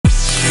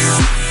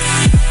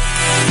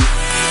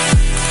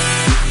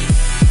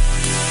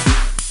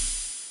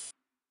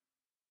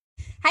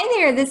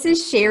there, this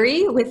is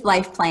Cheri with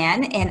Life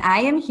Plan, and I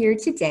am here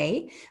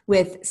today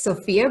with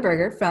Sophia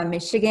Berger from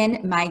Michigan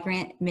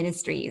Migrant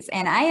Ministries.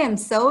 And I am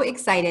so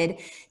excited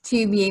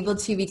to be able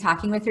to be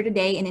talking with her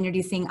today and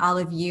introducing all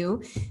of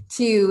you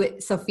to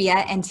Sophia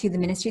and to the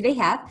ministry they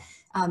have.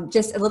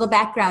 Just a little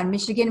background,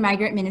 Michigan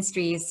Migrant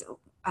Ministries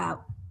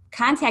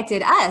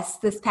contacted us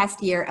this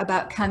past year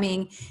about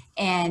coming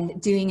and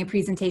doing a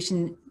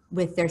presentation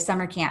with their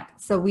summer camp.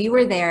 So we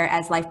were there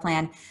as Life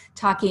Plan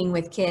talking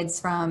with kids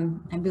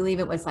from, I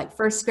believe it was like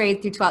first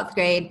grade through 12th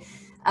grade,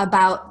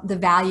 about the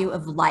value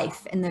of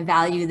life and the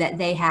value that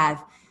they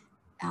have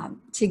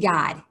to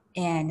God,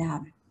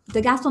 and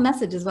the gospel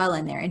message as well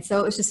in there. And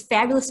so it was just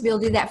fabulous to be able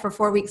to do that for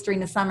 4 weeks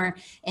during the summer.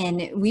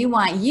 And we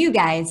want you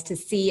guys to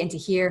see and to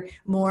hear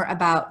more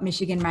about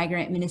Michigan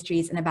Migrant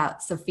Ministries and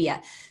about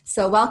Sophia.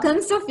 So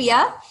welcome,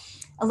 Sophia.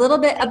 A little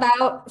bit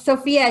about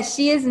Sophia.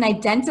 She is an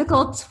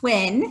identical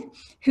twin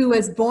who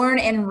was born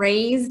and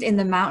raised in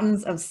the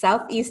mountains of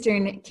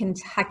southeastern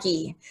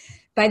Kentucky.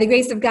 By the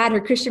grace of God, her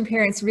Christian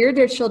parents reared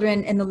their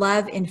children in the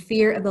love and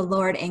fear of the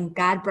Lord, and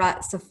God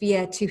brought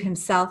Sophia to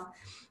himself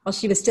while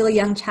she was still a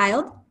young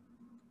child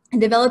and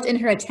developed in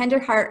her a tender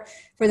heart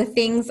for the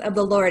things of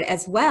the Lord,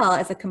 as well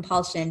as a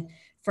compulsion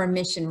for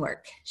mission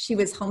work. She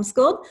was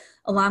homeschooled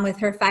along with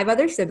her 5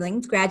 other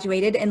siblings,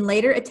 graduated, and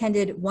later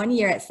attended 1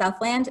 year at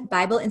Southland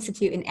Bible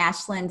Institute in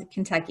Ashland,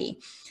 Kentucky.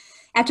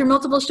 After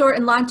multiple short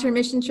and long-term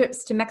mission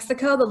trips to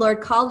Mexico, the Lord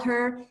called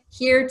her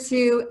here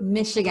to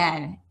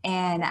Michigan.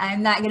 And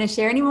I'm not going to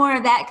share any more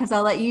of that because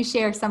I'll let you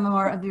share some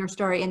more of your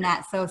story in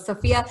that. So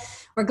Sophia,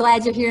 we're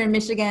glad you're here in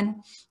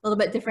Michigan, a little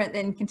bit different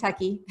than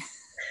Kentucky.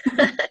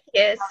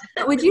 Yes.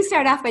 Would you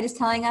start off by just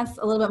telling us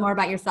a little bit more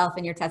about yourself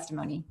and your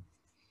testimony?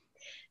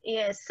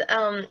 Yes.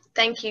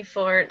 Thank you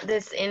for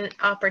this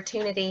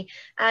opportunity.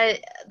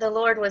 The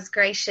Lord was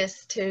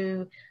gracious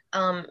to,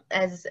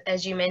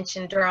 as you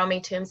mentioned, draw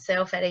me to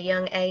himself at a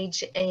young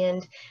age.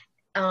 And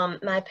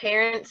my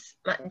parents,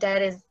 my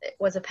dad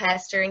was a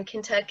pastor in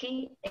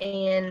Kentucky,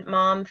 and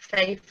mom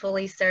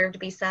faithfully served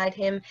beside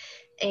him.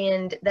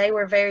 And they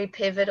were very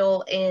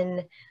pivotal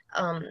in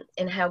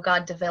how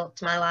God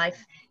developed my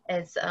life,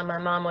 as my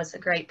mom was a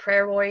great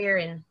prayer warrior,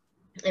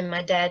 and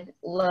my dad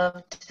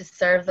loved to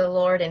serve the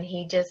Lord, and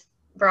he just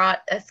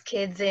brought us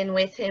kids in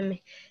with him.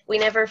 We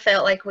never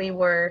felt like we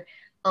were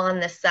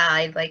on the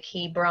side. Like,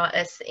 he brought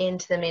us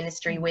into the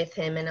ministry with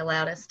him and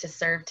allowed us to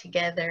serve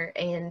together.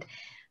 And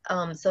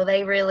so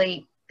they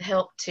really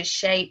helped to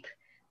shape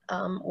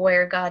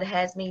where God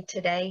has me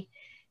today.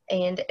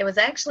 And it was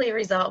actually a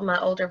result of my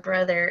older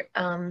brother.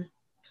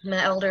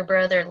 My older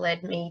brother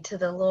led me to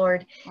the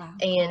Lord. Wow.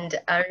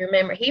 And I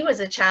remember he was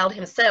a child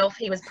himself.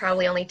 He was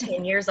probably only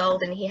 10 years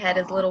old, and he had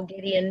his little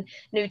Gideon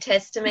New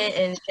Testament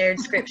and shared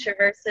scripture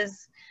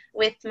verses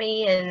with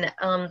me. And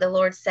the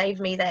Lord saved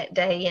me that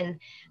day. And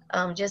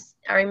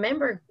I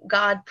remember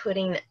God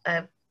putting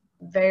a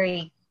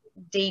very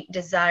deep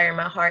desire in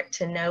my heart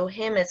to know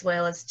him, as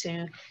well as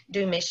to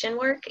do mission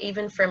work,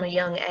 even from a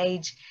young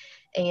age.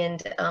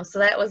 And so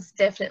that was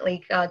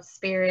definitely God's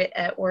spirit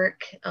at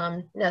work.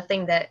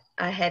 Nothing that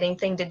I had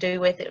anything to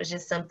do with. It was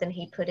just something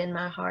he put in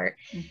my heart.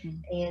 Mm-hmm.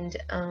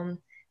 And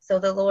so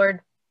the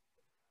Lord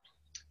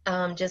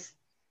just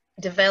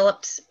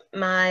developed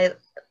my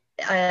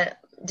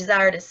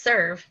desire to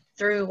serve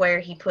through where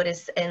he put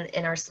us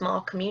in our small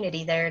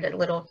community there, at a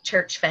little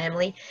church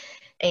family,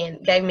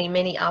 and gave me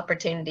many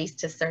opportunities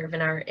to serve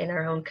in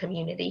our own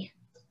community.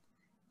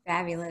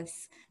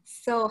 Fabulous.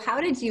 So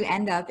how did you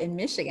end up in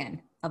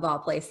Michigan, of all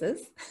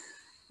places?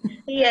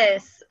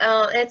 Yes,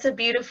 it's a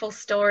beautiful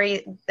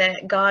story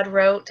that God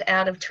wrote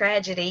out of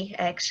tragedy,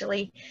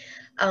 actually.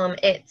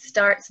 It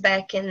starts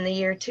back in the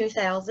year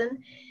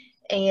 2000,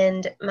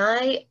 and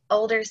my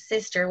older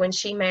sister, when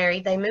she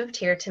married, they moved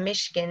here to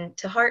Michigan,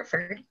 to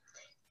Hartford,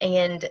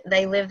 and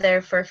they lived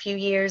there for a few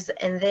years,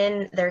 and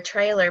then their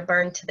trailer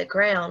burned to the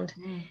ground.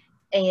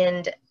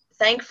 And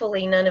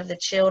thankfully,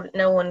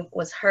 no one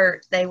was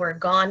hurt. They were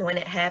gone when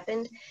it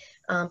happened.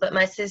 But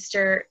my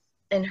sister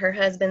and her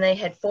husband, they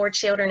had 4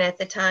 children at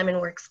the time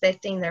and were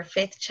expecting their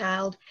 5th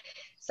child.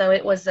 So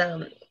it was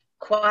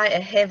quite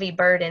a heavy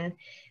burden.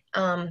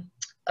 A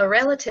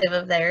relative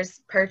of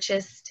theirs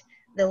purchased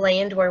the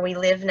land where we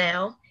live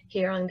now,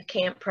 here on the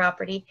camp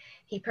property.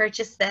 He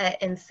purchased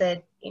that and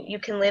said, you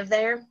can live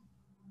there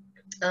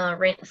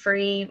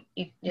rent-free.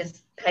 You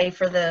just pay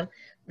for the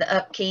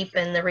upkeep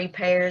and the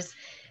repairs.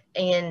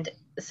 And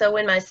so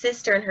when my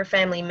sister and her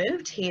family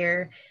moved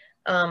here,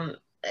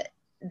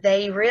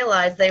 they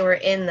realized they were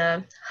in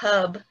the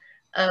hub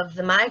of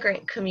the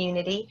migrant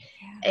community,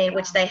 and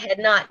which they had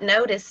not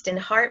noticed in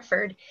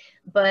Hartford.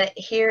 But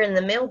here in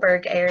the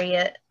Milberg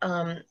area,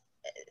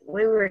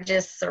 we were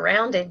just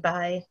surrounded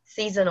by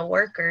seasonal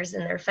workers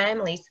and their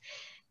families.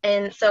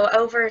 And so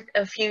over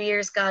a few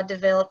years, God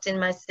developed in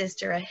my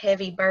sister a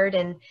heavy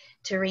burden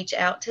to reach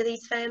out to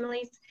these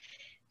families.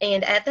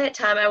 And at that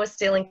time, I was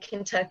still in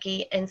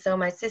Kentucky, and so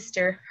my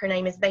sister, her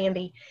name is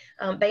Bambi,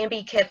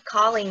 Bambi kept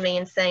calling me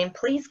and saying,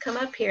 please come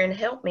up here and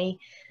help me.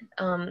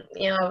 I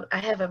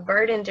have a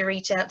burden to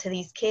reach out to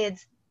these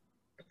kids.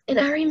 And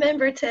I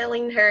remember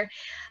telling her,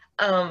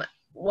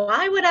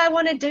 why would I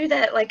want to do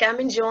that? Like, I'm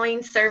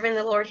enjoying serving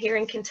the Lord here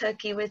in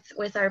Kentucky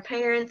with our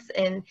parents,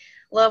 and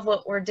love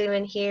what we're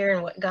doing here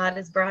and what God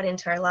has brought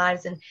into our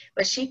lives.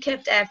 But she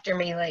kept after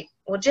me, like,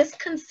 well, just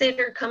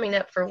consider coming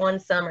up for one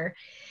summer.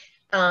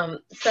 So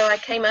I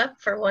came up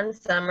for one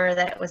summer.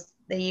 That was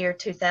the year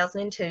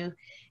 2002.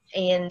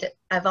 And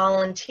I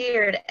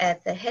volunteered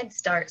at the Head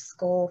Start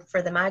school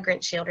for the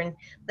migrant children.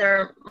 There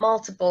are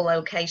multiple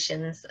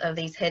locations of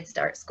these Head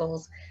Start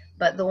schools,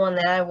 but the one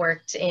that I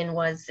worked in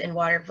was in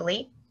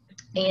Watervliet.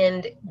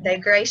 And they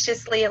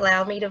graciously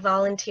allowed me to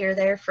volunteer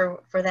there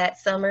for that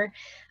summer.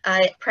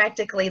 I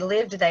practically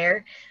lived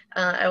there.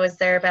 I was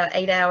there about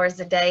 8 hours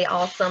a day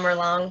all summer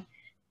long.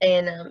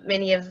 And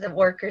many of the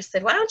workers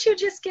said, why don't you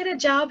just get a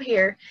job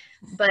here?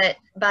 But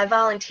by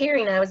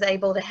volunteering, I was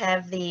able to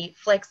have the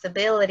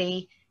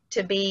flexibility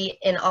to be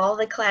in all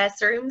the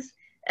classrooms,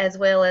 as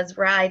well as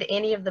ride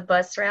any of the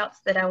bus routes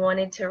that I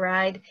wanted to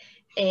ride.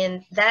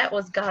 And that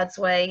was God's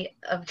way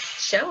of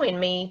showing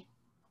me,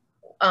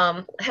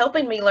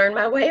 helping me learn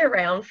my way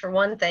around, for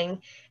one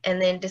thing,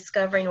 and then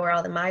discovering where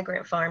all the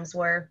migrant farms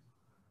were.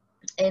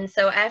 And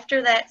so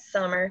after that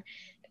summer,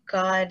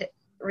 God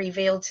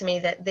revealed to me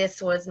that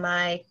this was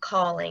my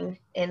calling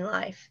in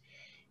life.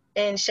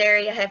 And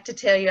Cheri, I have to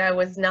tell you, I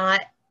was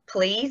not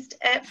pleased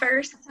at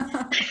first.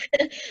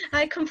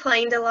 I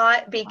complained a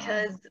lot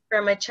because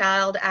from a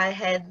child I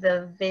had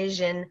the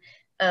vision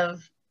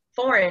of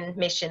foreign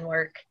mission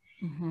work.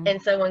 Mm-hmm.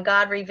 And so when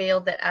God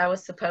revealed that I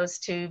was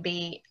supposed to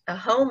be a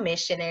home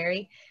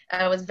missionary,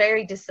 I was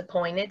very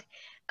disappointed.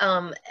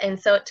 And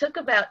so it took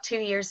about 2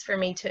 years for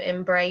me to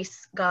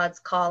embrace God's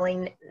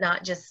calling,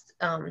 not just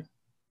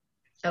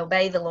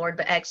obey the Lord,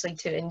 but actually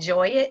to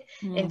enjoy it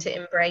and to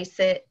embrace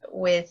it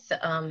with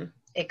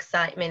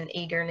excitement,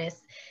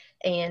 eagerness.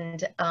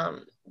 And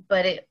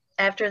but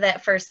after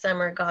that first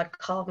summer, God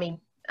called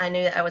me. I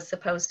knew that I was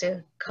supposed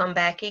to come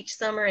back each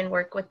summer and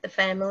work with the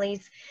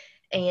families.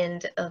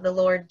 And the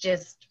Lord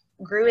just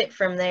grew it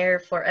from there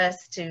for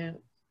us to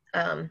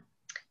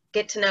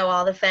get to know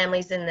all the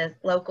families in the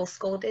local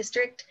school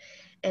district.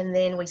 And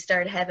then we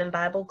started having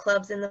Bible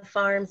clubs in the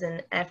farms.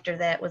 And after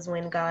that was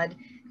when God,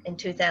 in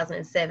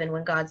 2007,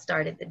 when God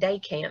started the day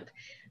camp.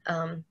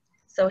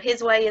 So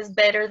his way is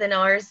better than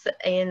ours.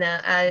 And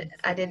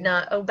I did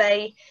not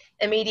obey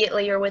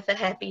immediately or with a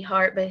happy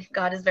heart, but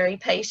God is very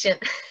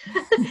patient.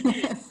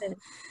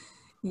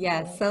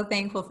 Yes, so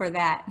thankful for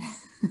that.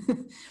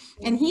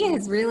 And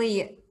he's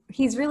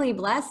really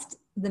blessed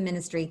the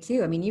ministry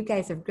too. I mean, you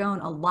guys have grown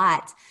a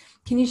lot.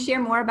 Can you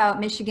share more about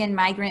Michigan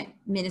Migrant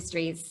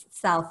Ministries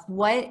South?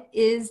 What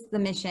is the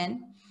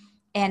mission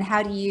and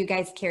how do you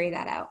guys carry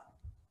that out?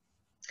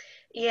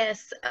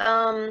 Yes.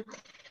 Well,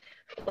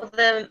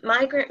 the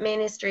Migrant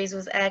Ministries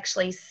was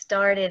actually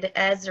started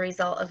as a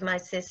result of my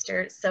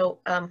sister. So,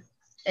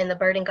 and the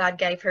burden God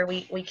gave her,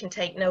 we can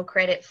take no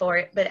credit for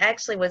it, but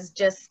actually was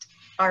just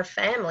our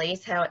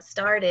families, how it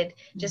started,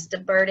 just a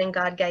burden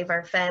God gave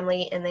our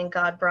family, and then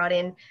God brought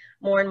in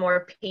more and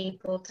more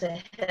people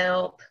to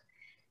help.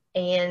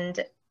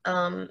 And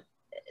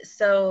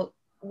so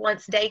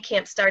once day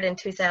camp started in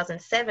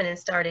 2007 and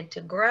started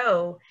to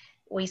grow,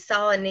 we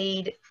saw a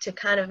need to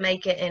kind of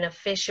make it an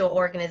official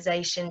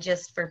organization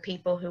just for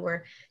people who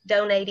were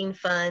donating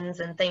funds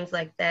and things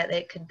like that.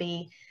 It could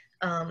be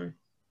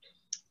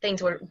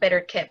things were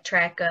better kept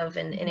track of,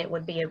 and it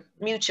would be a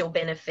mutual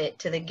benefit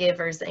to the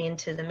givers and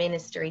to the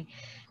ministry.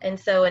 And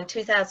so in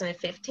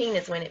 2015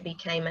 is when it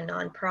became a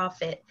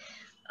nonprofit.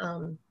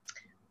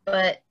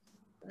 But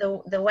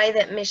the way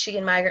that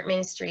Michigan Migrant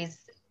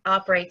Ministries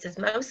operates is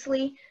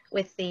mostly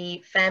with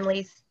the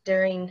families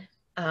during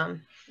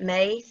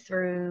May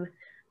through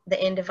the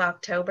end of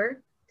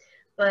October.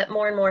 But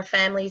more and more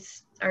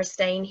families are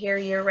staying here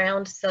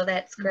year-round, so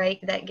that's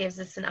great. That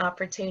gives us an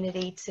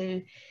opportunity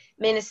to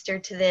minister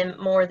to them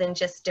more than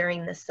just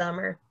during the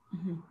summer.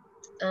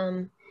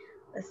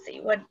 Let's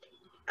see,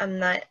 I'm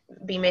not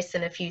be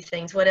missing a few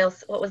things. What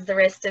else? What was the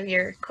rest of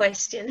your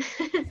question?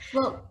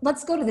 Well,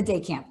 let's go to the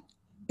day camp.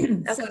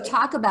 So Okay.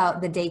 talk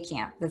about the day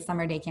camp, the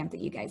summer day camp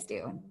that you guys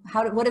do.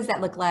 What does that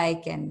look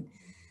like, and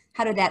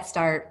how did that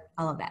start?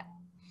 All of that.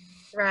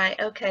 Right.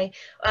 Okay.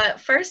 The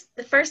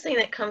first thing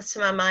that comes to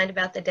my mind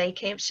about the day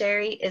camp,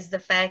 Cheri, is the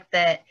fact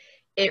that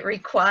it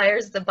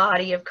requires the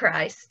body of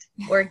Christ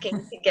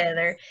working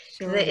together,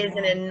 because it is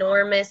an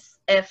enormous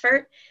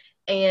effort,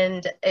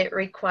 and it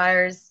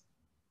requires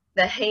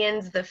the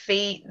hands, the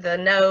feet, the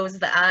nose,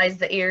 the eyes,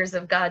 the ears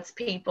of God's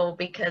people,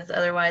 because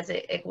otherwise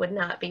it would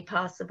not be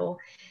possible.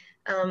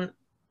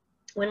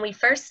 When we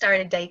first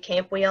started day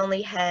camp, we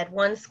only had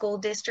one school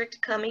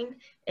district coming,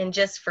 and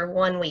just for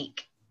 1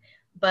 week.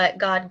 But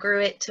God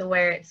grew it to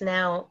where it's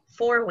now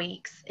 4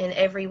 weeks, and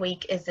every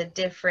week is a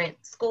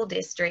different school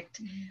district.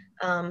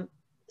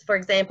 For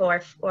example,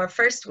 our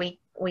first week,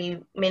 we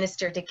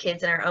ministered to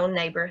kids in our own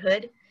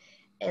neighborhood.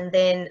 And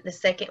then the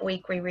second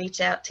week, we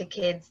reach out to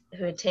kids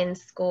who attend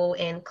school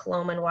in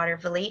Coloma and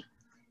Watervliet.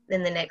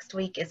 Then the next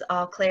week is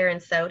Eau Claire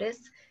and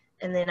Sodus.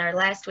 And then our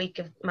last week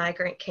of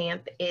migrant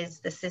camp is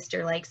the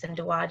Sister Lakes and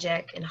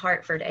Dowagiac and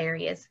Hartford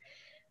areas.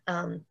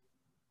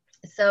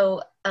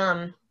 So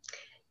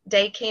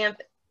day camp,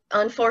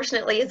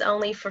 unfortunately, is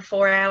only for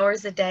 4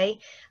 hours a day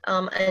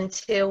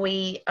until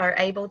we are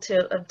able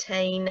to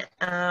obtain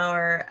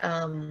our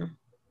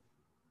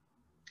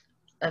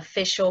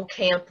official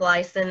camp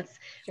license.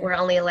 Sure. We're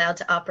only allowed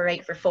to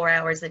operate for 4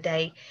 hours a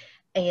day.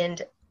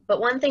 But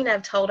one thing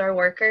I've told our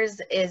workers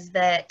is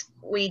that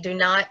we do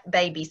not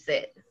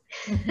babysit.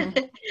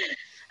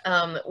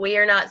 Mm-hmm. We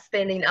are not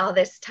spending all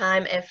this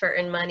time, effort,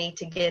 and money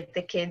to get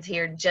the kids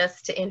here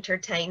just to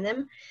entertain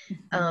them.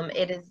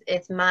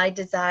 It's my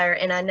desire,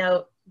 and I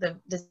know the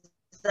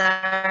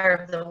desire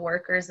of the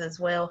workers as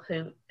well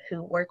who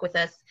work with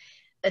us.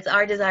 It's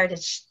our desire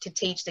to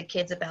teach the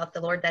kids about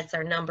the Lord. That's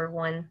our number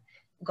one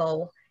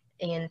goal,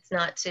 and it's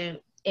not to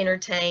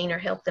entertain or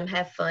help them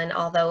have fun,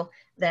 although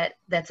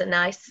that's a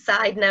nice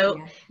side note.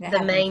 Yeah,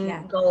 the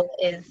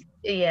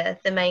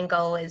main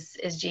goal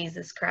is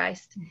Jesus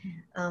Christ.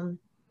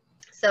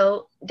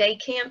 So day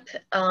camp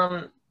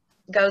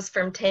goes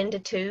from 10 to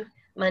 2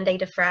 Monday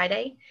to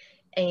Friday,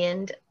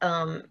 and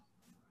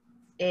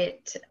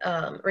it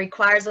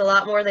requires a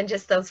lot more than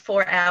just those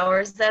 4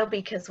 hours, though,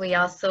 because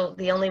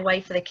the only way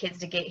for the kids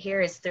to get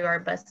here is through our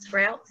bus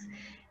routes.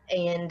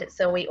 And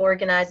so we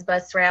organize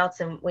bus routes,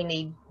 and we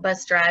need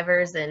bus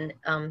drivers and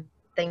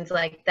things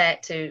like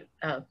that to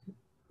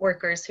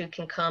workers who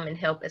can come and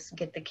help us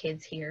get the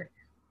kids here.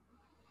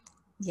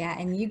 Yeah,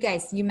 and you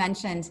guys, you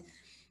mentioned,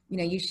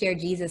 you shared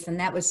Jesus, and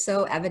that was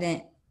so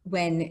evident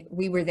when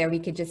we were there. We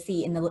could just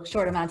see in the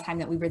short amount of time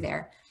that we were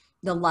there,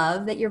 the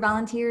love that your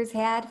volunteers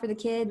had for the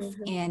kids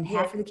and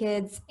had for the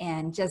kids,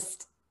 and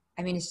just,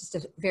 it's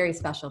just a very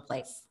special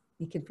place.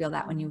 You could feel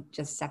that when you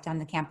just stepped on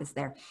the campus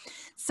there.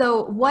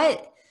 So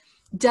what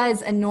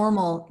does a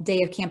normal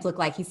day of camp look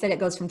like? You said it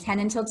goes from 10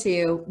 until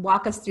 2.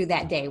 Walk us through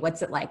that day.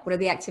 What's it like? What are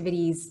the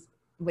activities?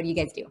 What do you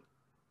guys do?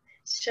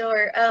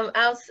 Sure.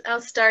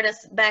 I'll start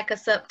back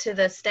us up to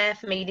the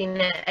staff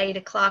meeting at 8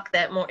 o'clock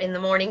in the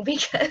morning,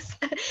 because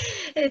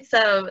it's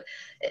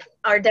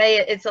our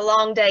day. It's a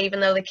long day,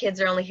 even though the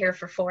kids are only here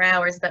for 4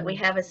 hours. But we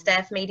have a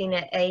staff meeting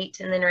at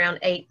 8, and then around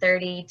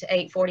 8:30 to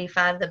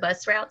 8:45, the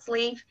bus routes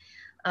leave.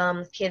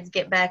 Kids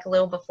get back a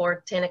little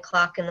before 10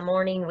 o'clock in the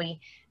morning.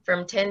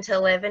 From 10 to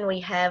 11, we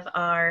have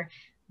our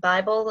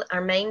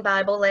main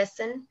Bible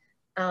lesson.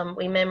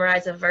 We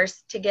memorize a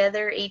verse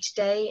together each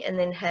day, and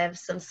then have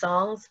some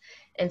songs.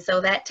 And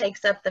so that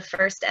takes up the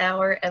first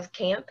hour of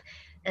camp.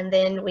 And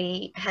then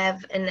we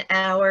have an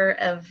hour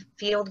of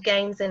field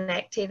games and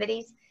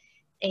activities.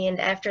 And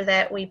after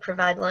that, we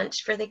provide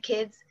lunch for the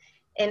kids.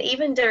 And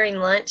even during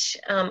lunch,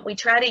 we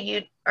try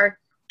to our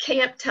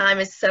camp time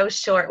is so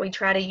short. We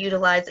try to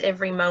utilize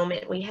every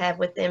moment we have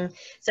with them.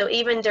 So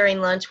even during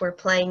lunch, we're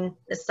playing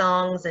the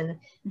songs and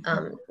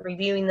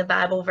reviewing the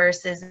Bible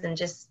verses and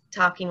just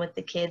talking with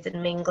the kids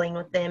and mingling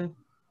with them.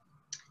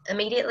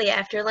 Immediately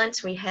after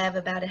lunch, we have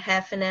about a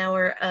half an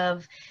hour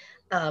of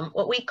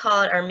what we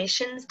call our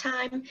missions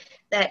time.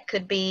 That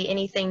could be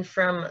anything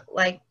from,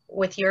 like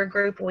with your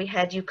group, we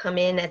had you come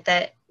in at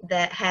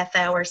that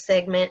half-hour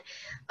segment.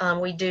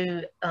 We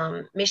do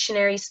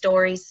missionary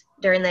stories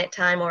during that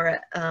time, or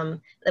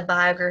the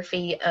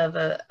biography of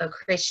a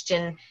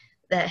Christian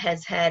that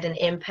has had an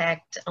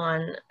impact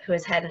on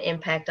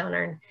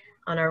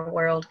our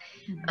world.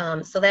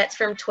 So that's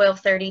from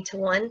 12:30 to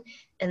 1.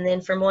 And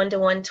then from 1 to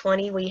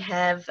 1:20, we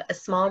have a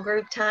small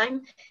group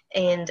time.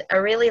 And I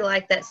really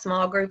like that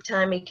small group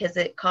time because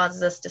it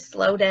causes us to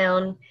slow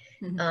down,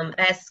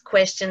 ask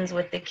questions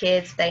with the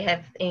kids if they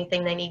have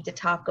anything they need to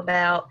talk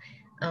about.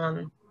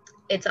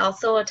 It's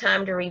also a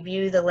time to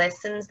review the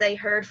lessons they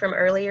heard from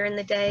earlier in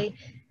the day.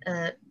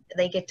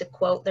 They get to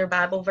quote their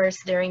Bible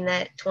verse during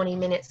that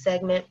 20-minute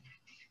segment.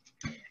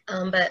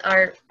 But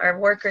our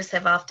workers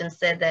have often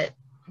said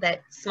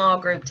that small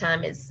group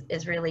time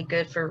is really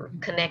good for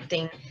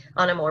connecting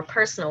on a more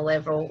personal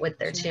level with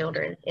their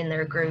children in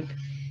their group.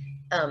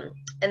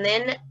 And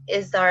then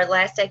is our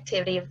last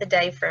activity of the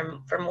day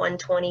from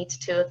 1:20 to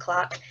 2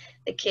 o'clock.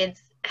 The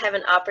kids have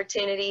an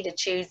opportunity to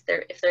choose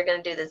if they're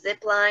going to do the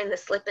zip line, the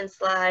slip and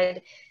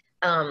slide,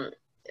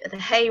 the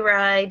hay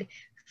ride,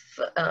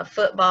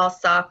 football,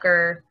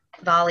 soccer,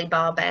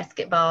 volleyball,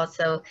 basketball.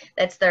 So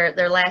that's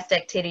their last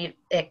activity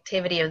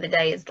of the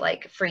day, is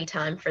like free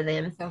time for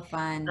them. So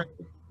fun.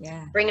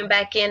 Yeah. Bring them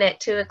back in at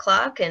 2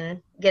 o'clock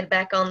and get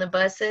back on the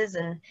buses.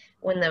 And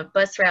when the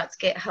bus routes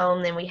get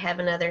home, then we have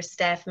another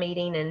staff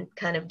meeting and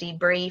kind of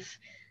debrief,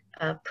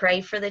 pray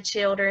for the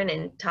children,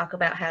 and talk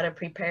about how to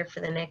prepare for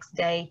the next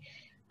day.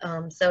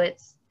 So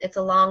it's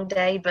a long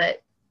day,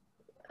 but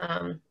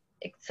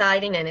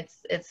exciting, and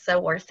it's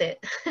so worth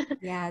it.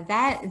 Yeah,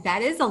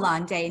 that is a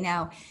long day.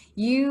 Now,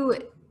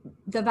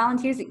 the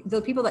volunteers,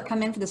 the people that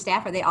come in for the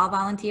staff, are they all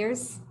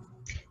volunteers?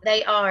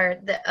 They are.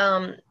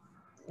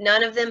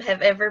 None of them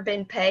have ever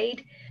been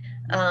paid.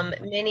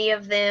 Many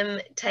of them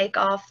take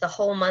off the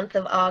whole month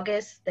of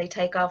August. They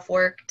take off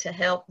work to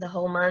help the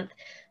whole month.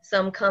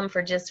 Some come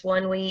for just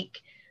 1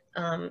 week.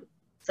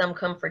 Some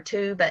come for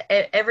 2. But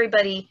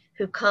everybody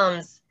who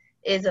comes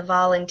is a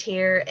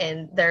volunteer,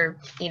 and they're,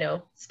 you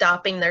know,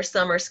 stopping their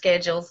summer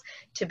schedules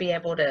to be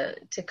able to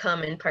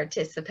come and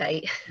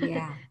participate.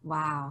 Yeah.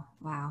 Wow.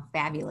 Wow.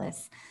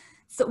 Fabulous.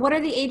 So what are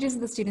the ages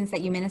of the students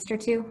that you minister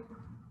to?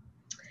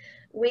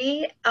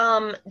 We,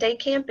 day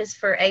camp is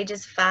for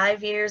ages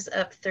 5 years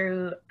up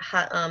through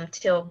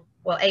till,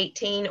 well,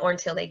 18 or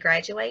until they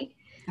graduate.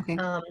 Okay.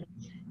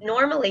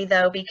 Normally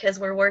though, because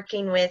we're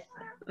working with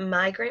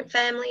migrant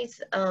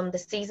families, the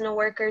seasonal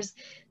workers,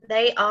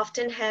 they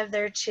often have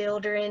their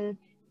children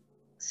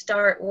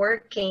start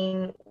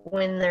working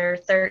when they're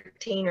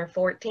 13 or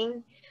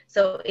 14.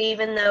 So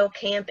even though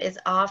camp is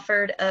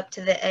offered up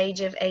to the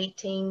age of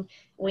 18,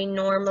 we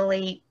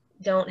normally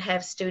don't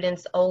have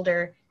students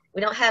older.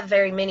 We don't have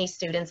very many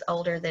students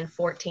older than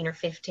 14 or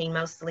 15.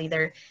 Mostly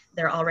they're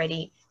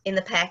already in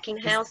the packing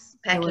house,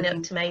 They're packing up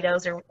working.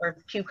 tomatoes or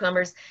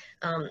cucumbers,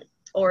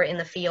 or in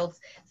the fields.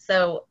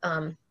 So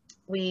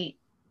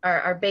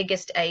our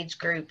biggest age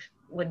group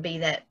would be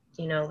that,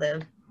 you know,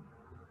 the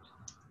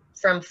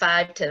from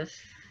 5 to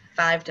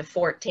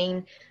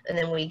 14, and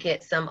then we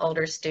get some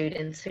older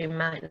students who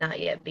might not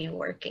yet be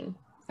working.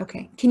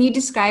 Okay. Can you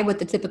describe what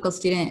the typical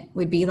student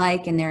would be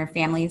like and their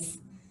families?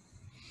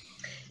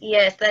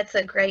 Yes, that's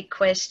a great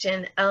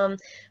question.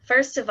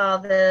 First of all,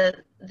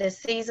 the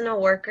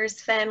seasonal workers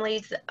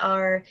families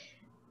are,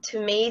 to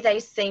me, they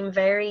seem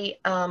very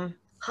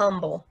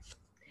humble.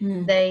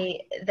 Hmm.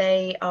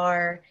 They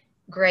are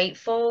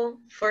grateful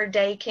for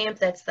day camp.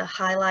 That's the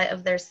highlight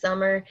of their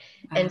summer.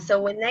 And Wow.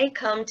 so when they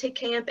come to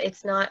camp,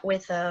 it's not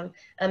with a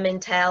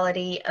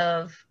mentality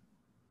of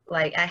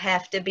like, I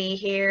have to be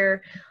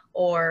here,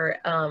 or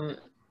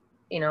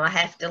you know, I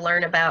have to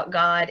learn about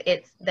God.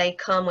 They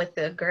come with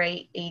a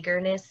great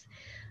eagerness.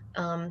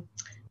 Um,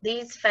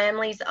 these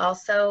families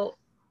also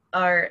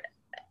are,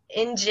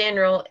 in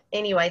general,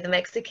 anyway, the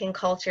Mexican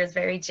culture is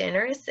very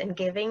generous and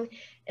giving.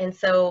 And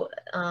so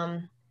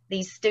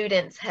these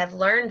students have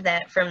learned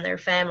that from their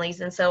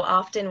families. And so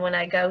often when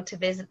I go to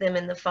visit them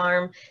in the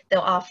farm, they'll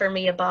offer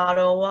me a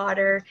bottle of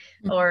water,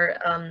 or,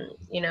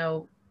 you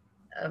know,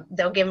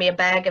 they'll give me a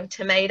bag of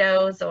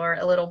tomatoes or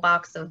a little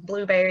box of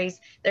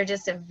blueberries. They're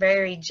just a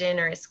very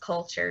generous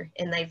culture,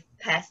 and they've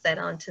passed that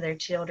on to their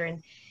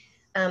children.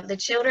 The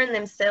children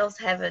themselves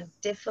have a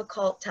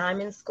difficult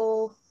time in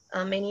school,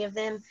 many of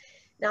them,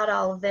 not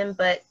all of them,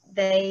 but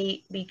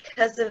they,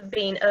 because of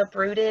being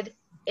uprooted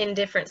in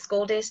different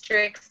school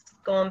districts,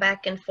 going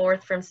back and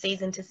forth from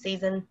season to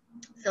season,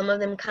 some of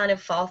them kind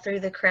of fall through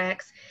the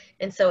cracks.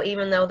 And so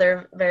even though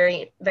they're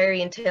very,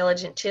 very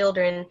intelligent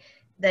children,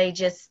 they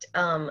just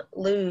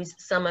lose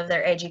some of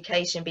their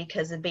education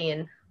because of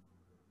being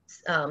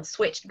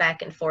switched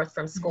back and forth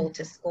from school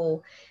to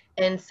school.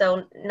 And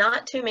so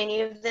not too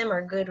many of them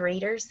are good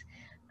readers.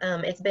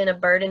 It's been a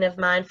burden of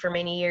mine for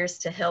many years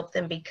to help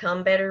them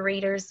become better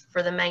readers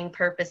for the main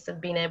purpose of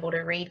being able to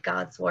read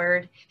God's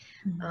word.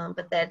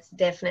 But that's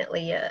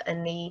definitely a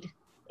need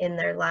in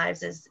their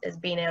lives, is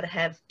being able to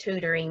have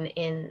tutoring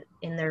in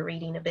their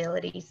reading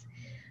abilities.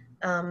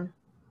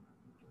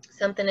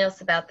 Something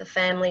else about the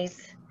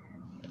families.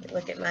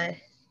 Look at my,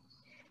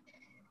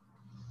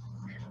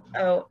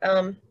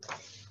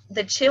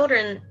 the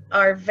children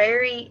are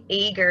very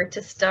eager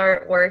to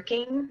start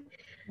working.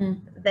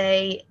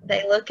 They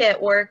look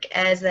at work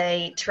as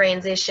a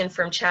transition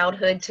from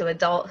childhood to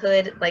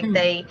adulthood. Like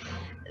they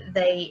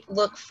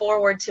look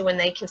forward to when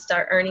they can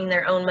start earning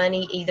their own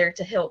money, either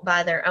to help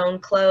buy their own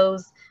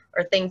clothes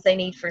or things they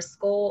need for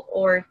school,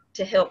 or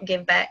to help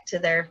give back to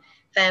their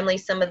family.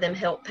 Some of them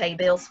help pay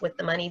bills with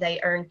the money they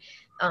earn.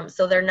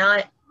 So they're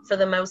not, for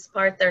the most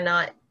part, they're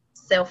not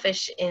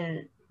selfish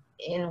in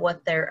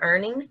what they're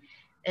earning.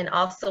 And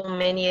also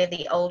many of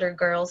the older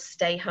girls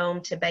stay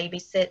home to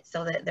babysit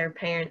so that their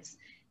parents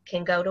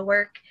can go to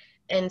work.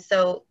 And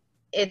so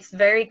it's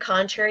very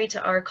contrary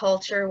to our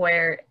culture,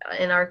 where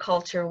in our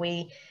culture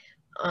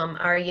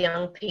our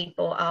young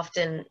people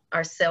often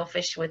are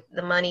selfish with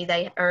the money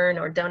they earn,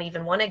 or don't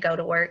even want to go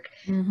to work.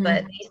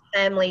 But these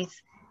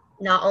families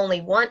not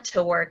only want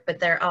to work, but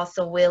they're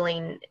also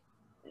willing.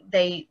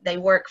 They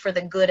work for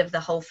the good of the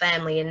whole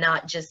family and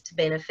not just to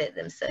benefit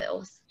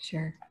themselves.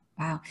 Sure.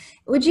 Wow.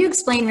 Would you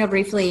explain real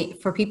briefly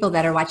for people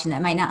that are watching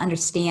that might not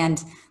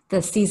understand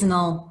the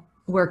seasonal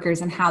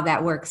workers and how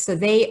that works? So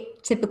they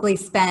typically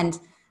spend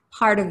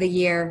part of the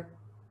year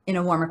in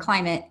a warmer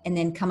climate and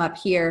then come up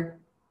here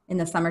in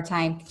the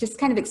summertime. Just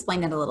kind of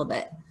explain that a little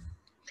bit.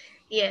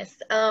 Yes.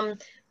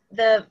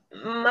 The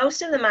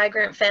most of the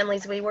migrant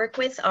families we work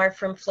with are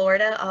from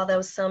Florida,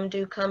 although some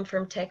do come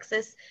from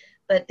Texas.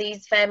 But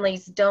these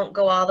families don't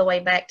go all the way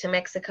back to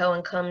Mexico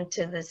and come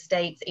to the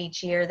States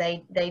each year.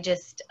 They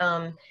just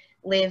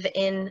live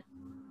in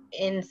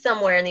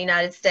somewhere in the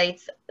United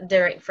States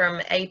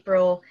from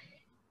April.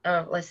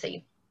 Let's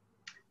see.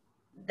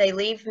 They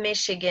leave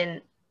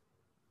Michigan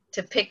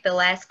to pick the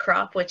last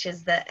crop, which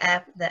is the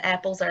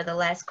apples are the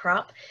last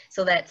crop.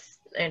 So that's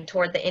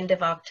toward the end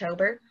of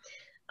October.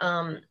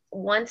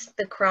 Once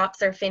the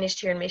crops are finished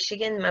here in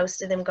Michigan,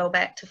 most of them go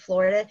back to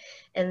Florida.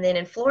 And then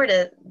in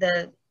Florida,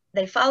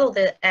 they follow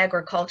the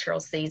agricultural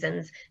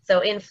seasons.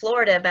 So in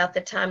Florida, about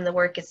the time the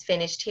work is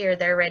finished here,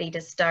 they're ready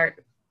to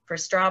start for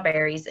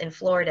strawberries in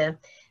Florida.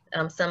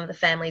 Some of the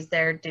families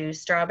there do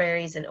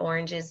strawberries and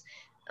oranges,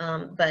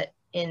 but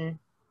in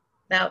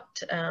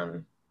about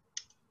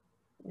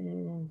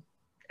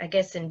I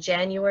guess in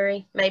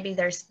January, maybe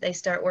they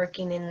start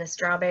working in the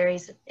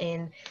strawberries,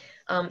 and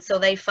so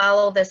they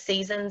follow the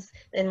seasons.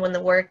 And when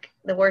the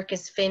work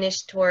is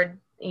finished toward,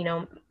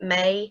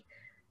 May,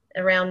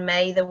 around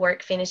May, the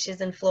work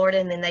finishes in Florida,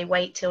 and then they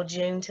wait till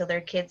June till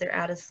their kids are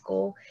out of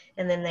school,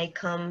 and then they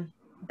come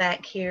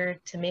back here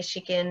to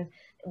Michigan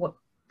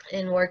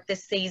and work the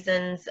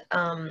seasons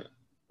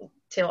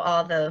till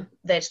all the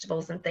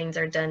vegetables and things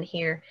are done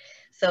here.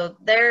 So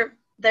they're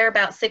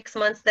about 6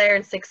 months there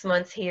and 6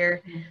 months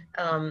here.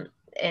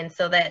 And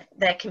so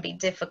that can be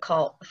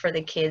difficult for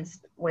the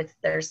kids with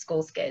their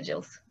school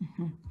schedules.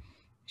 Mm-hmm.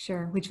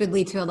 Sure, which would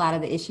lead to a lot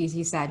of the issues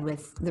you said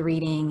with the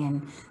reading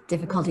and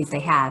difficulties they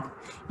have.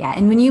 Yeah,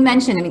 and when you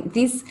mentioned, I mean,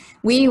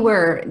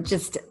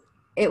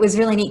 it was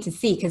really neat to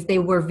see because they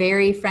were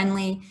very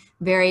friendly,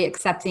 very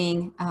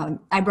accepting.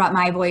 I brought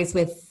my boys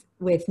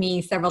with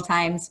me several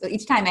times.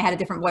 Each time I had a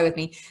different boy with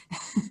me.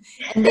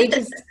 And they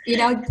just,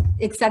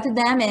 accepted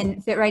them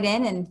and fit right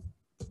in. And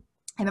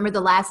I remember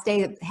the last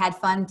day, had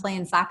fun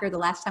playing soccer. The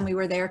last time we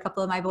were there, a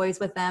couple of my boys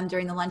with them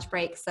during the lunch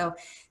break. So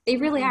they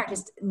really are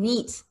just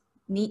neat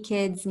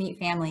kids, neat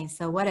families.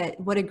 So what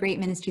a great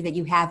ministry that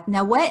you have.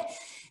 Now, what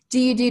do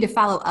you do to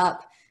follow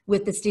up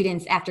with the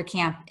students after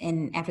camp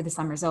and after the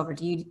summer's over?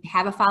 Do you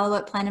have a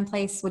follow-up plan in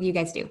place? What do you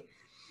guys do?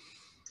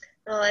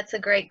 Oh, that's a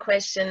great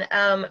question.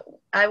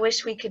 I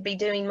wish we could be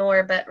doing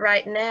more, but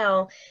right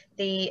now,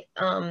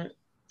 or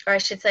I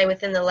should say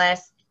within the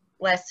last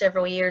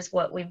several years,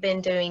 what we've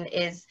been doing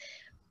is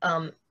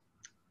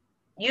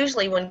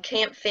usually when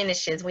camp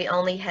finishes, we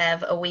only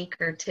have a week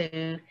or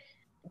two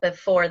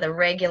before the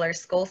regular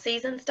school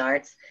season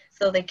starts.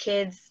 So the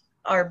kids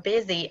are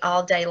busy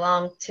all day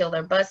long till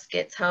their bus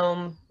gets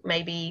home,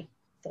 maybe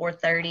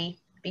 4:30,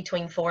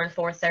 between 4 and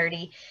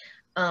 4:30.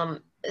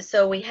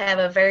 So we have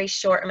a very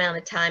short amount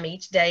of time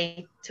each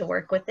day to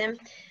work with them.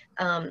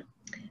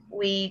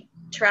 We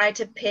try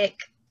to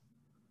pick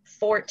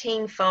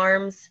 14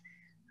 farms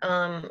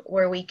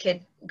where we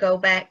could go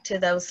back to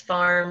those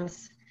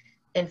farms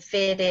and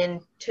fit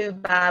in 2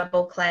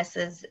 Bible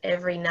classes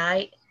every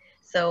night.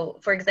 So,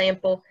 for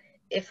example,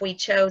 if we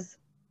chose,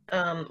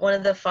 one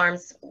of the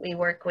farms we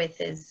work with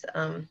is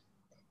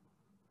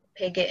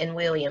Piggott and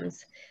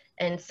Williams.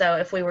 And so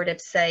if we were to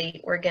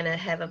say we're going to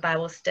have a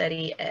Bible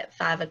study at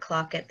 5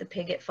 o'clock at the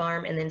Piggott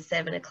farm and then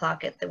 7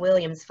 o'clock at the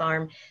Williams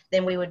farm,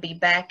 then we would be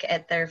back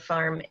at their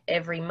farm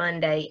every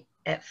Monday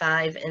at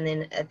 5 and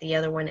then at the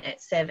other one at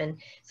 7.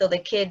 So the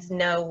kids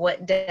know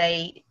what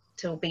day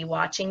to be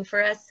watching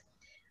for us.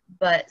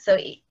 But so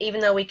even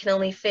though we can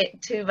only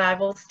fit 2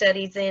 Bible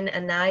studies in a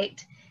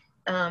night,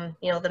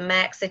 the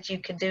max that you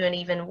could do in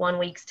even 1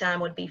 week's time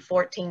would be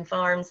 14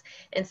 farms.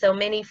 And so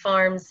many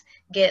farms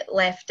get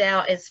left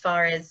out as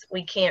far as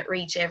we can't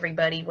reach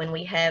everybody when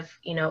we have,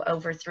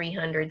 over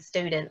 300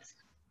 students.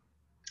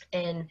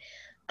 And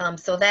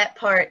so that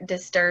part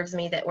disturbs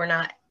me that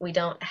we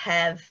don't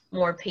have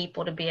more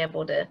people to be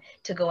able to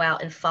go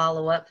out and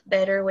follow up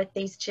better with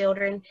these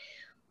children.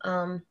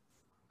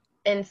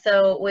 And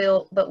so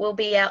we'll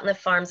be out in the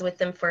farms with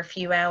them for a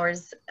few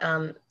hours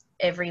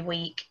every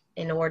week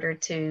in order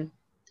to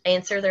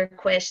answer their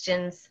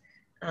questions,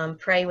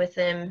 pray with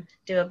them,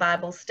 do a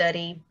Bible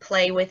study,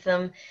 play with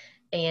them,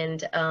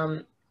 and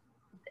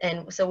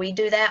so we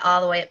do that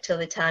all the way up till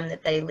the time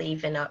that they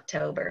leave in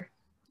October.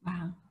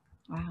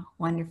 Wow,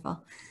 wonderful.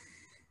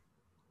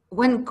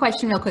 One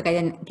question real quick, I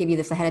didn't give you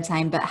this ahead of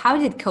time, but how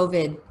did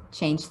COVID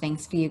change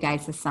things for you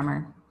guys this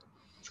summer?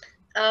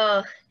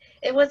 Oh,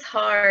 it was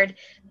hard.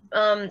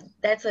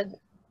 That's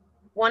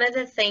one of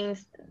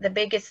the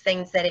biggest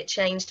things that it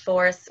changed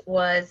for us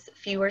was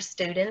fewer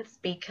students,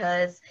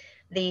 because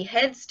the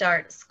Head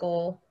Start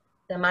school,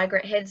 the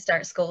Migrant Head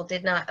Start school,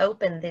 did not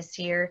open this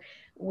year,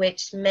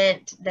 which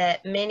meant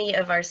that many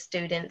of our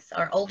students,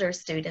 our older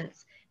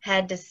students,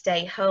 had to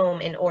stay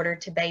home in order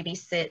to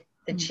babysit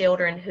the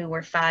children who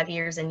were 5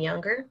 years and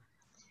younger.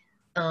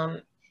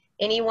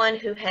 Anyone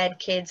who had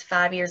kids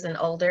 5 years and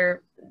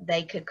older,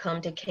 they could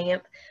come to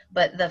camp,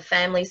 but the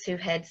families who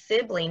had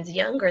siblings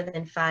younger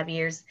than 5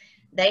 years,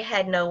 they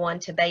had no one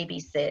to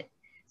babysit.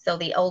 So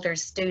the older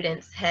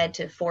students had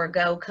to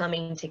forego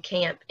coming to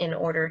camp in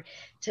order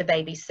to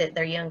babysit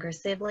their younger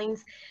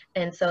siblings.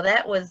 And so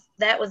that was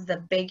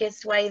the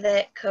biggest way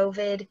that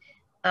COVID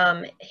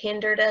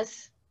hindered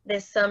us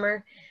this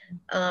summer.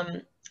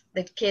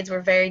 The kids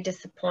were very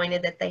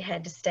disappointed that they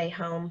had to stay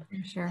home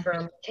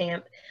from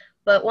camp.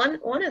 But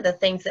one of the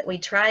things that we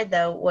tried,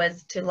 though,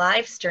 was to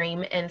live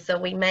stream. And so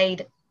we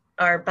made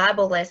our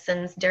Bible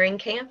lessons during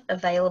camp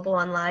available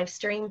on live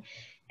stream,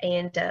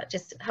 and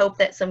just hope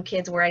that some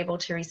kids were able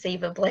to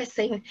receive a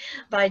blessing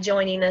by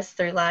joining us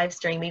through live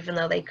stream, even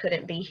though they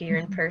couldn't be here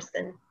in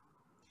person.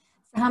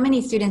 So how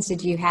many students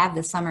did you have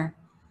this summer?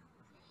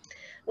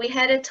 We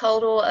had a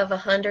total of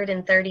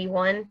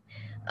 131.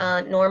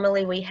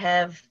 Normally we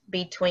have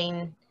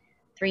between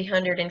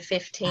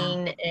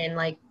 315 and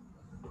like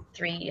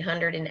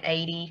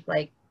 380,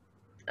 like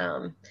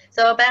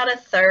so about a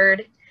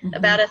third,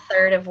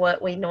 of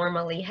what we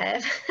normally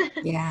have.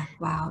 Yeah,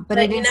 wow. But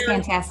it But is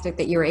fantastic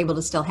that you were able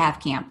to still have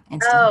camp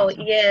and still oh have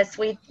them. yes,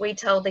 we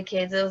told the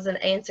kids it was an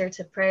answer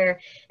to prayer.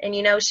 And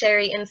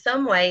Cheri, in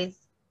some ways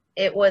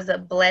it was a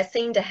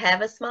blessing to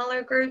have a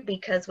smaller group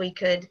because we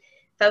could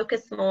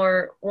focus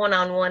more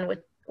one-on-one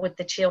with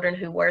the children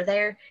who were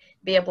there,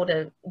 be able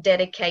to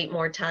dedicate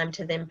more time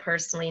to them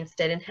personally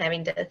instead of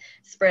having to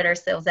spread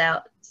ourselves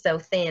out so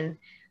thin.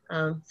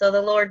 So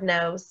the Lord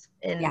knows,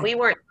 and Yeah.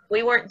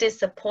 we weren't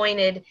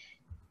disappointed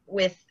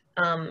with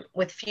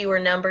fewer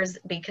numbers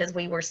because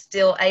we were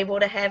still able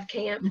to have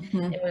camp,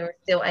 and we were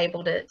still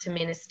able to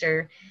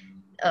minister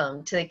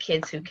to the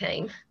kids who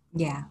came.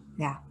 Yeah,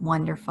 yeah,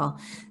 wonderful.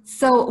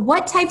 So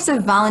what types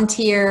of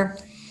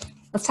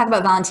let's talk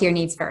about volunteer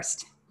needs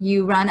first.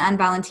 You run on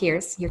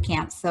volunteers, your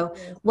camps. So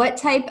what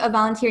type of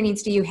volunteer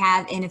needs do you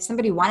have? And if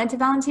somebody wanted to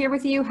volunteer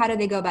with you, how do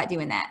they go about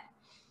doing that?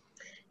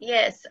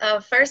 Yes,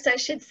 first I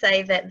should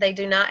say that they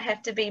do not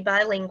have to be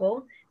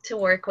bilingual to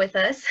work with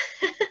us.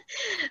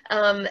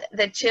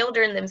 The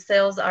children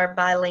themselves are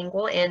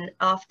bilingual, and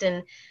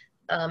often,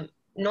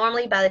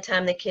 normally by the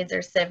time the kids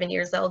are 7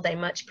 years old, they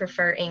much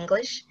prefer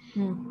English.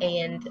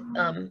 And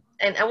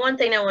one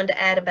thing I wanted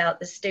to add about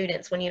the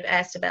students, when you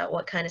asked about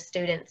what kind of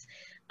students,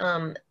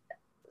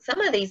 some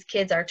of these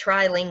kids are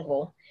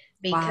trilingual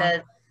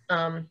because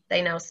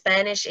they know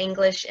Spanish,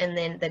 English, and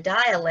then the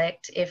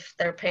dialect if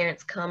their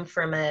parents come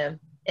from an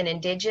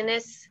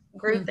indigenous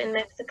group in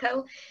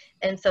Mexico.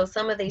 And so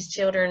some of these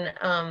children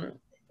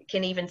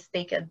can even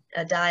speak a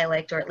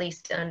dialect or at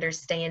least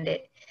understand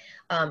it.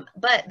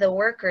 But the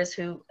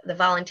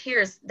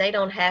volunteers, they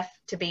don't have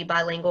to be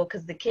bilingual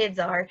because the kids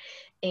are.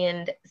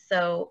 And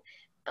so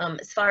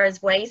as far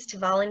as ways to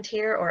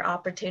volunteer or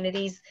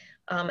opportunities,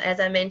 as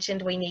I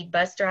mentioned, we need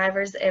bus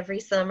drivers every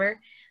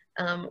summer.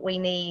 We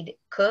need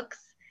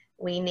cooks.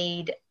 We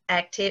need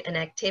an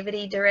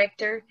activity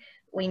director.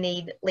 We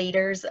need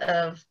leaders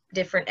of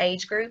different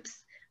age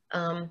groups.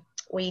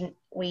 We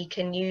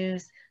can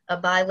use a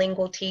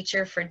bilingual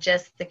teacher for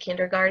just the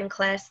kindergarten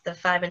class, the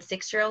 5 and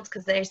 6 year olds,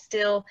 because they're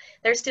still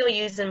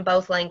using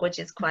both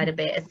languages quite a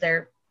bit as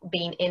they're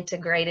being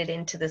integrated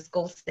into the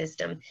school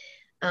system.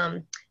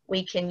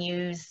 We can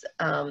use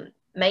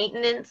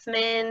maintenance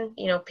men,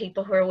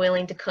 people who are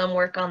willing to come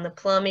work on the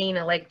plumbing,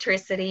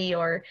 electricity,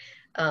 or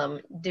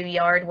do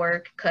yard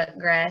work, cut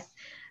grass.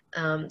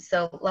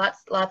 So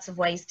lots of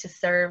ways to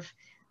serve,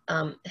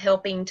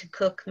 helping to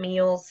cook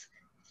meals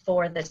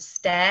for the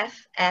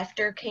staff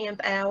after camp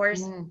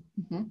hours,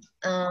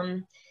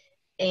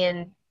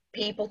 and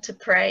people to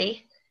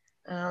pray.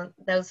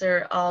 Those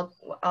are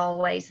all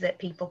ways that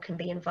people can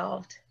be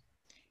involved.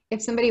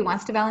 If somebody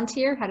wants to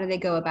volunteer, how do they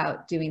go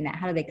about doing that?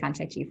 How do they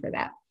contact you for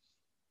that?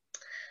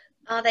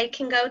 They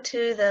can go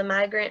to the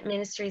Migrant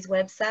Ministries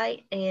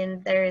website,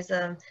 and there's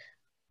a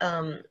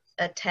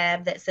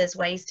tab that says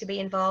ways to be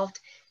involved,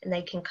 and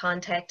they can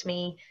contact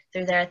me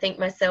through there. I think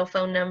my cell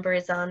phone number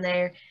is on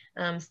there.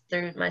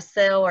 Through my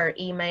cell or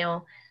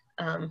email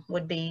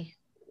would be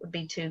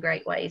 2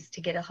 great ways to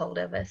get a hold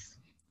of us.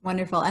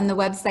 Wonderful. And the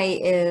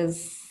website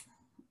is?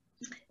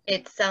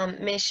 It's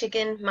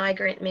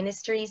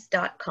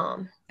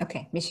MichiganMigrantMinistries.com.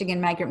 Okay,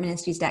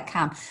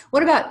 MichiganMigrantMinistries.com.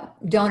 What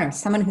about donors?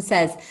 Someone who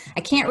says,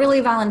 I can't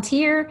really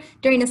volunteer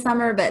during the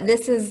summer, but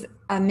this is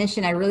a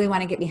mission I really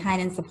want to get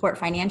behind and support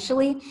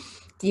financially.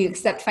 Do you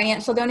accept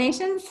financial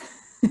donations?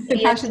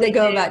 Yes, how should they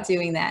go about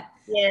doing that?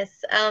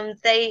 Yes,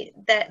 they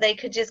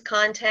could just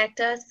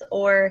contact us,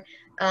 or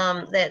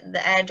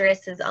the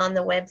address is on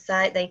the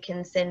website. They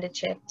can send a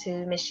check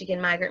to Michigan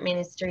Migrant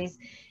Ministries,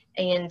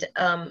 and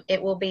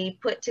it will be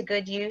put to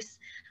good use.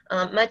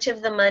 Much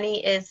of the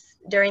money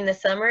during the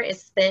summer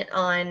is spent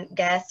on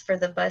gas for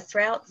the bus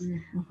routes,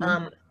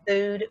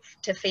 food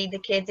to feed the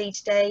kids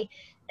each day,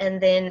 and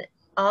then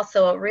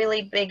also a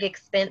really big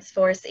expense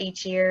for us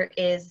each year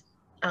is,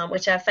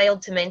 which I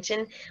failed to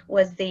mention,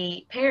 was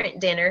the parent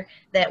dinner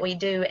that we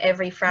do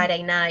every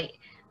Friday night.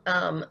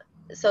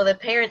 So the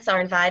parents are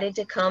invited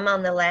to come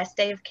on the last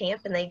day of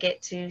camp, and they get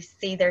to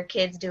see their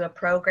kids do a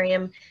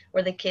program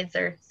where the kids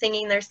are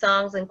singing their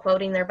songs and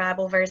quoting their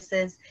Bible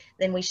verses.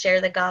 Then we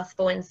share the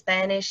gospel in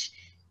Spanish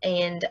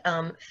and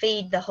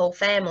feed the whole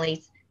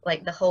family,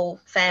 like the whole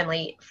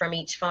family from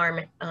each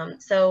farm.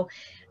 So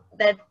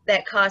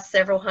that costs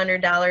several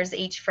 $100s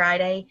each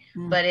Friday,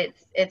 but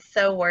it's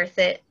so worth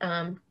it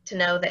to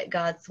know that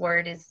God's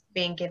word is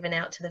being given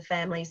out to the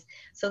families.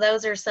 So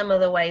those are some of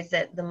the ways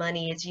that the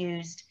money is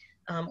used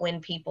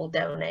when people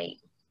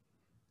donate.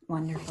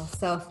 Wonderful.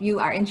 So if you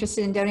are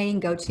interested in donating,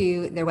 go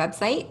to their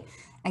website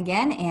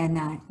again,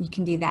 and you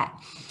can do that.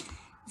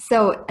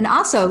 So, and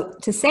also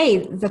to say,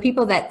 the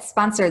people that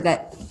sponsor,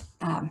 that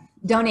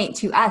donate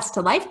to us,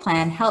 to Life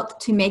Plan, help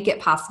to make it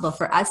possible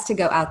for us to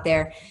go out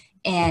there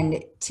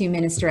and to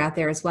minister out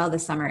there as well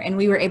this summer. And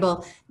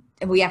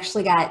we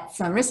actually got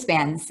some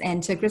wristbands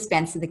and took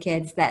wristbands to the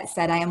kids that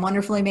said, I am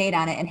wonderfully made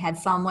on it, and had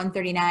Psalm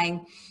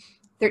 139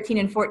 13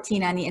 and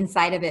 14 on the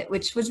inside of it,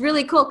 which was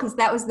really cool because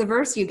that was the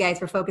verse you guys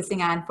were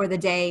focusing on for the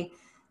day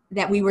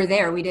that we were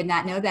there. We did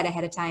not know that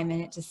ahead of time,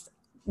 and it just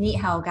neat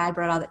how God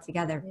brought all that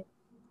together.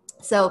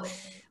 So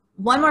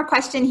one more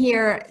question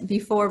here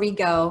before we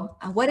go.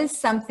 What is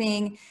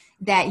something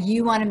that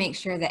you want to make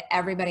sure that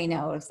everybody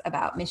knows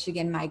about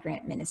Michigan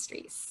Migrant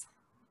Ministries?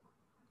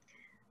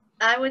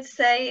 I would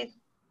say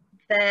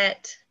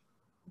that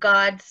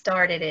God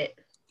started it.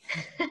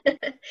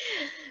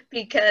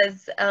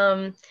 Because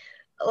a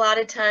lot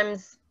of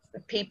times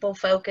people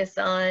focus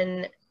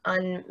on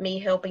me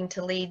helping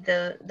to lead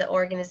the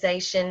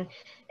organization,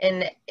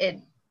 and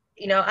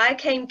I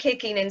came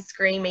kicking and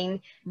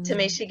screaming to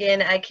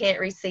Michigan. I can't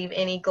receive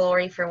any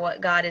glory for what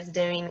God is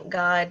doing.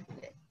 God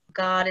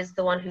is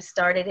the one who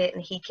started it,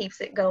 and he keeps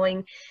it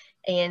going.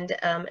 And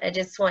I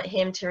just want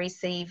him to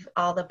receive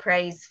all the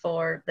praise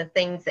for the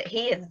things that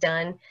he has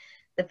done,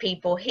 the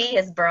people he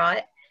has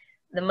brought,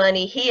 the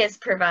money he has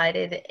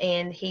provided,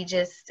 and he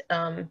just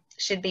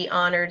should be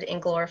honored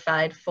and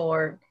glorified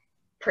for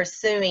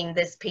pursuing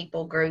this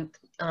people group,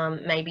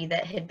 maybe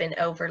that had been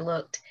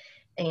overlooked.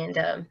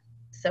 And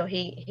so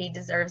he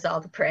deserves all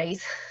the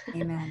praise.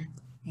 Amen.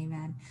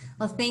 Amen.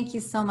 Well, thank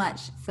you so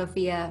much,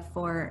 Sophia,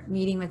 for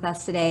meeting with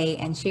us today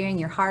and sharing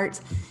your heart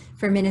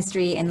for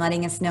ministry and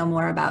letting us know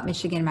more about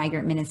Michigan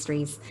Migrant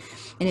Ministries.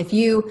 And if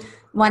you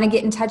want to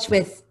get in touch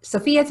with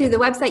Sophia through the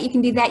website, you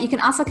can do that. You can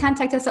also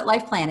contact us at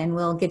LifePlan, and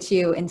we'll get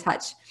you in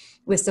touch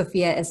with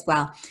Sophia as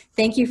well.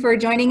 Thank you for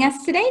joining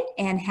us today,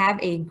 and have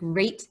a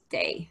great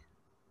day.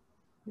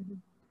 Mm-hmm.